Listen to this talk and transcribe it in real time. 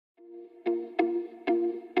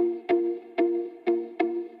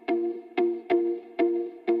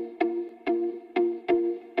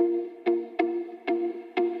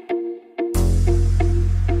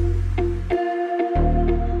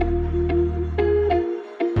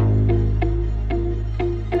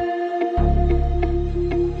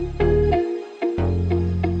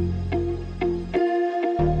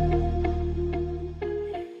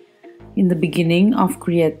beginning of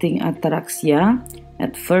creating ataraxia,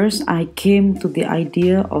 at first I came to the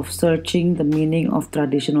idea of searching the meaning of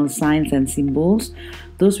traditional signs and symbols,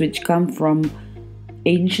 those which come from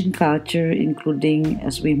ancient culture, including,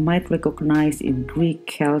 as we might recognize, in Greek,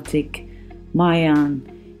 Celtic, Mayan,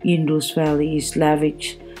 Indus Valley,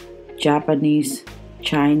 Slavic, Japanese,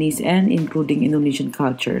 Chinese, and including Indonesian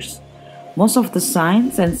cultures. Most of the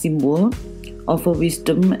signs and symbols offer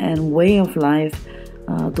wisdom and way of life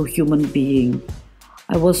to human being.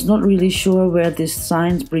 I was not really sure where these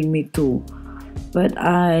signs bring me to, but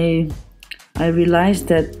I realized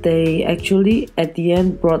that they actually at the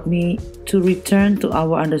end brought me to return to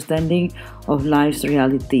our understanding of life's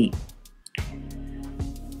reality.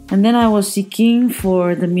 And then I was seeking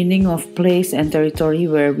for the meaning of place and territory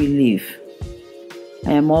where we live.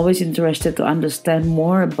 I am always interested to understand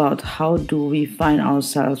more about how do we find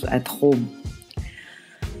ourselves at home.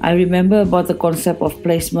 I remember about the concept of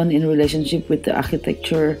placement in relationship with the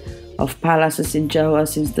architecture of palaces in Java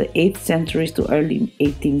since the 8th centuries to early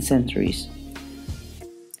 18th centuries.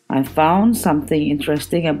 I found something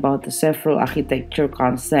interesting about the several architecture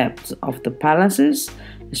concepts of the palaces,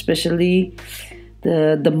 especially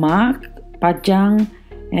the 𝘰𝘴, Pajang,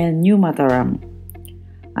 and New Mataram.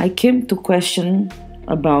 I came to question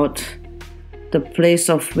about the place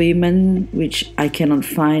of women, which I cannot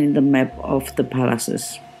find in the map of the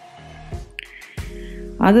palaces.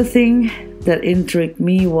 Other thing that intrigued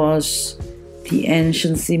me was the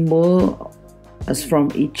ancient symbol as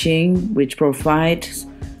from I Ching, which provides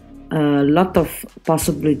a lot of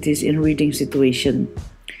possibilities in reading situation.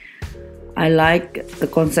 I like the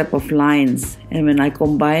concept of lines, and when I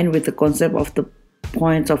combine with the concept of the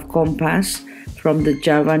points of compass from the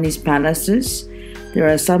Javanese palaces, there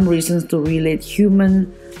are some reasons to relate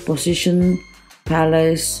human position,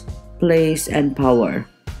 palace, place, and power.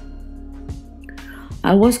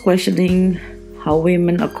 I was questioning how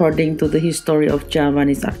women, according to the history of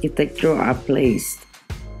Javanese architecture, are placed.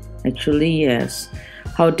 Actually, yes.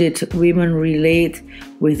 How did women relate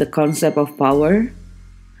with the concept of power?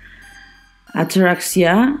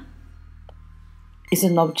 Ataraxia is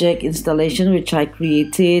an object installation which I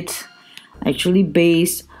created actually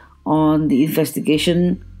based on the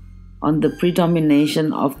investigation on the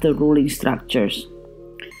predomination of the ruling structures.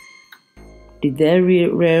 Did they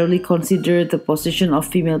rarely consider the position of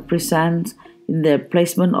female presence in their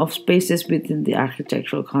placement of spaces within the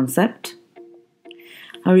architectural concept?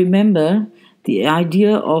 I remember the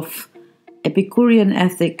idea of Epicurean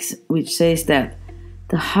ethics, which says that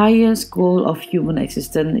the highest goal of human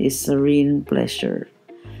existence is serene pleasure.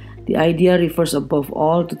 The idea refers above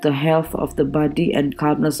all to the health of the body and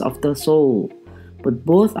calmness of the soul, but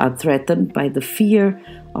both are threatened by the fear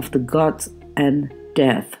of the gods and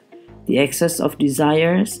death, the excess of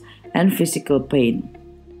desires, and physical pain.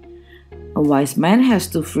 A wise man has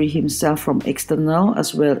to free himself from external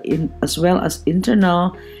as well as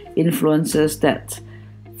internal influences that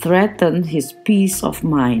threaten his peace of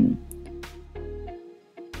mind,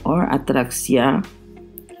 or ataraxia,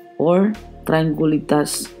 or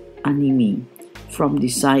tranquilitas animi, from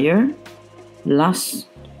desire, lust,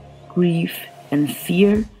 grief, and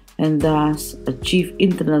fear, and thus achieve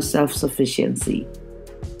internal self-sufficiency.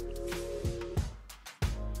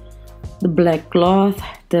 The black cloth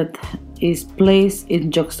that is placed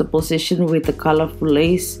in juxtaposition with the colorful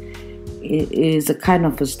lace is a kind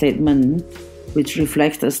of a statement which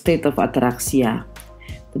reflects a state of ataraxia.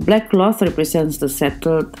 The black cloth represents the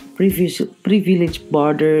settled, privileged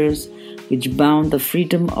borders which bound the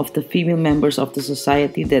freedom of the female members of the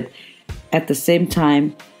society, that at the same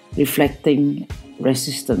time reflecting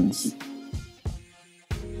resistance.